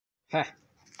Ha!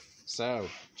 So,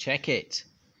 check it.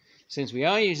 Since we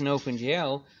are using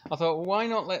OpenGL, I thought, well, why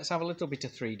not let's have a little bit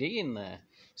of 3D in there?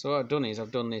 So what I've done is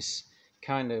I've done this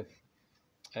kind of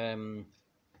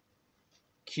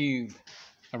cube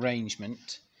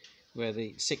arrangement where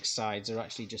the 6 sides are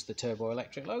actually just the Turbo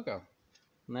Electric logo.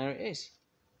 And there it is.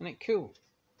 Isn't it cool?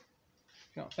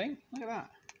 You don't think? Look at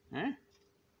that.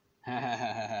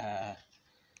 Huh?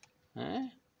 Huh?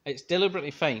 It's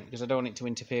deliberately faint because I don't want it to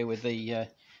interfere with the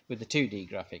 2D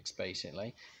graphics,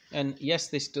 basically. And yes,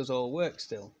 this does all work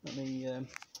still. Let me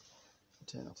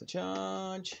turn off the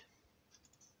charge.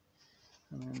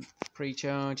 And then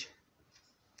pre-charge.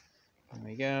 There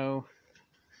we go.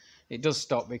 It does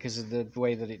stop because of the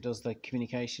way that it does the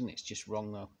communication. It's just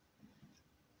wrong though.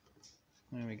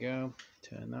 There we go.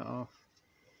 Turn that off.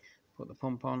 Put the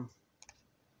pump on.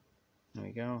 There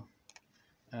we go.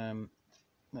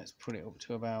 Let's put it up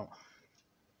to about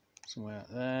somewhere out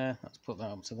there. Let's put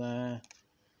that up to there.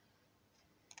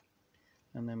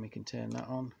 And then we can turn that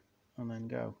on and then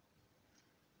go.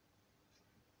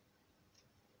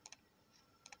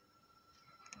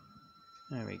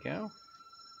 There we go.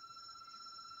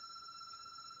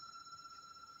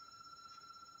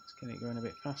 Let's get it going a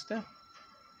bit faster.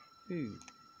 Ooh.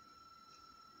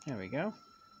 There we go.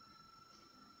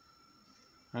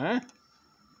 Huh?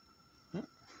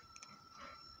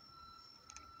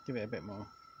 Give it a bit more.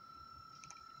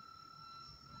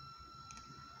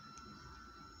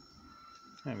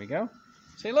 There we go.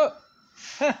 See, look.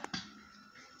 Huh.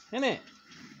 Isn't it?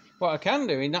 What I can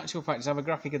do, in actual fact, is have a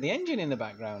graphic of the engine in the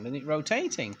background and it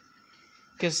rotating.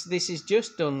 Because this is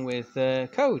just done with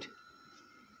code.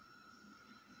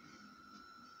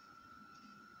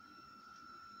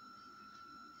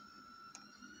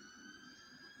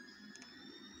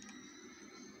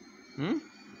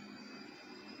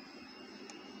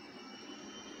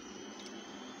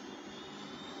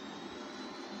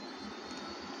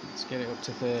 Let's get it up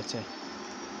to 30.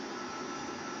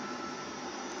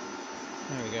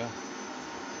 There we go.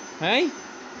 Hey?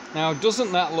 Now,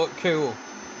 doesn't that look cool?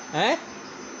 Eh?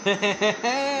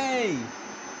 Hey!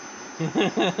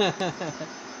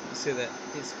 See that?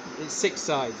 It's 6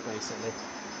 sides, basically.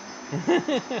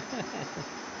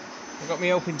 I've got my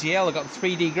OpenGL, I've got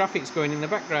 3D graphics going in the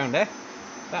background, eh?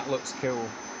 That looks cool.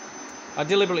 I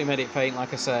deliberately made it faint,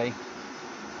 like I say.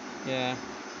 Yeah.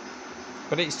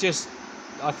 But it's just,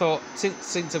 I thought,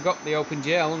 since I've got the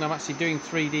OpenGL and I'm actually doing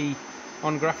 3D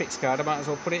on graphics card, I might as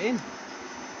well put it in.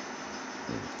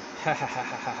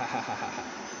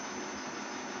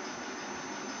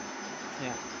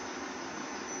 Yeah.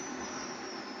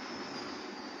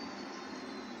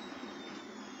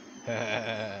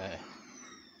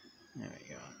 There we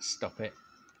go. Stop it.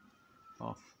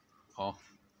 Off,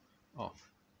 off, off.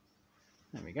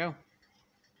 There we go.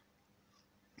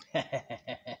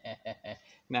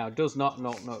 Now, does not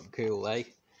look cool, eh?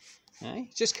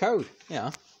 It's just code,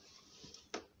 yeah.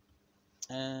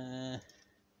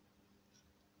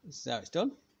 This is how it's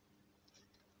done.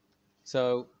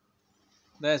 So,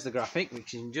 there's the graphic,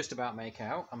 which you can just about make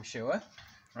out, I'm sure.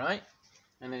 Right?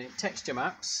 And then it texture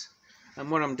maps. And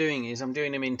what I'm doing is I'm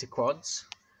doing them into quads.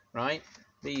 Right?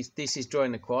 This is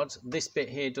drawing the quads. This bit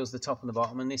here does the top and the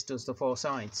bottom, and this does the 4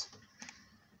 sides.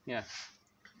 Yeah.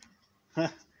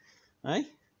 Eh?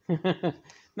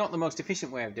 Not the most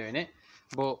efficient way of doing it,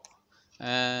 but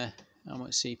how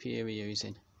much CPU are we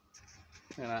using?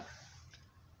 Look at that.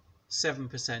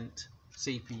 7%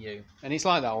 CPU. And it's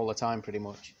like that all the time pretty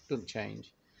much. Doesn't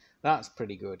change. That's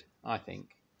pretty good, I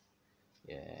think.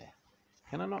 Yeah.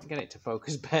 Can I not get it to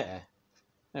focus better?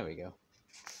 There we go.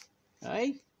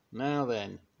 Hey? Now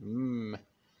then.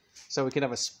 So we could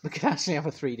actually have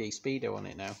a 3D speedo on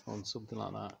it now, or something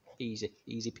like that. Easy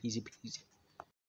peasy peasy.